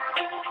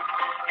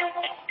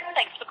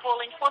Thanks for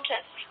calling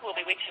Qantas. We'll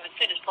be with you as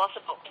soon as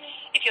possible.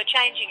 If you're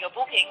changing your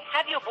booking,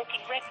 have your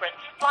booking reference,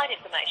 flight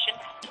information,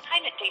 and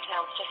payment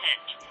details to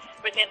hand.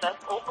 Remember,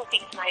 all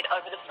bookings made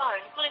over the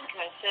phone will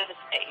incur service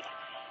fees.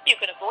 You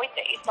can avoid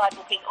these by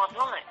booking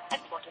online at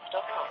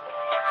Qantas.com.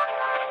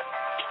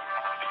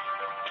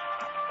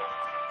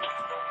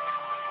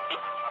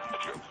 If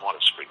you're a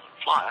Qantas frequent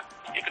flyer,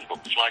 you can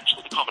book flights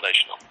with a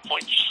combination of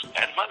points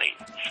and money.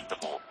 The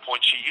more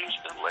points you use,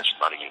 the less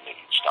money you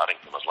need, starting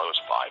from as low as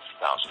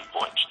 5,000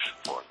 points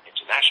for an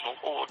international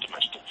or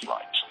domestic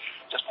flight.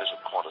 Just visit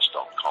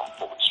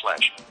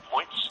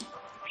Qantas.com/points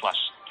plus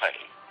pay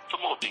for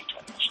more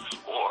details,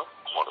 or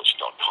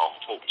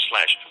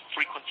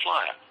Qantas.com/frequent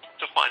flyer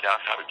to find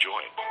out how to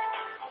join.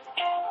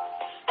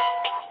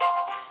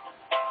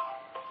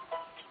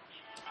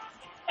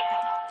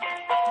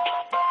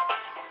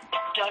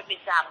 Don't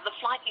miss out on the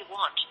flight you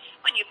want.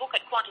 When you book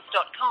at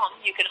Qantas.com,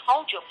 you can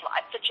hold your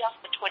flight for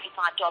just the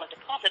 $25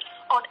 deposit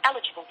on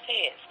eligible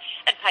fares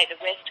and pay the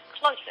rest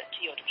closer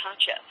to your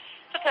departure.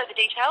 For further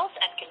details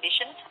and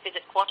conditions,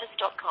 visit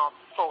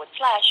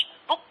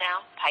Qantas.com/book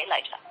now, pay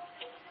later.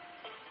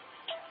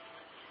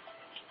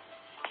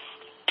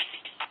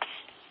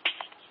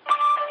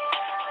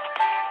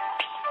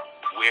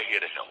 We're here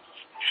to help.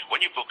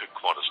 When you book at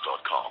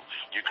Qantas.com,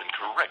 you can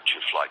correct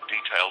your flight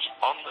details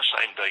on the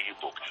same day you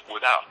book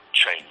without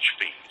change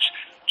fees.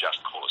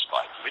 Just call us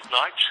by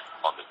midnight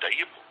on the day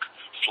you book.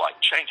 Flight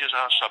changes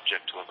are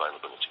subject to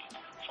availability.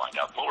 Find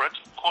out more at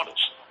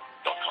Qantas.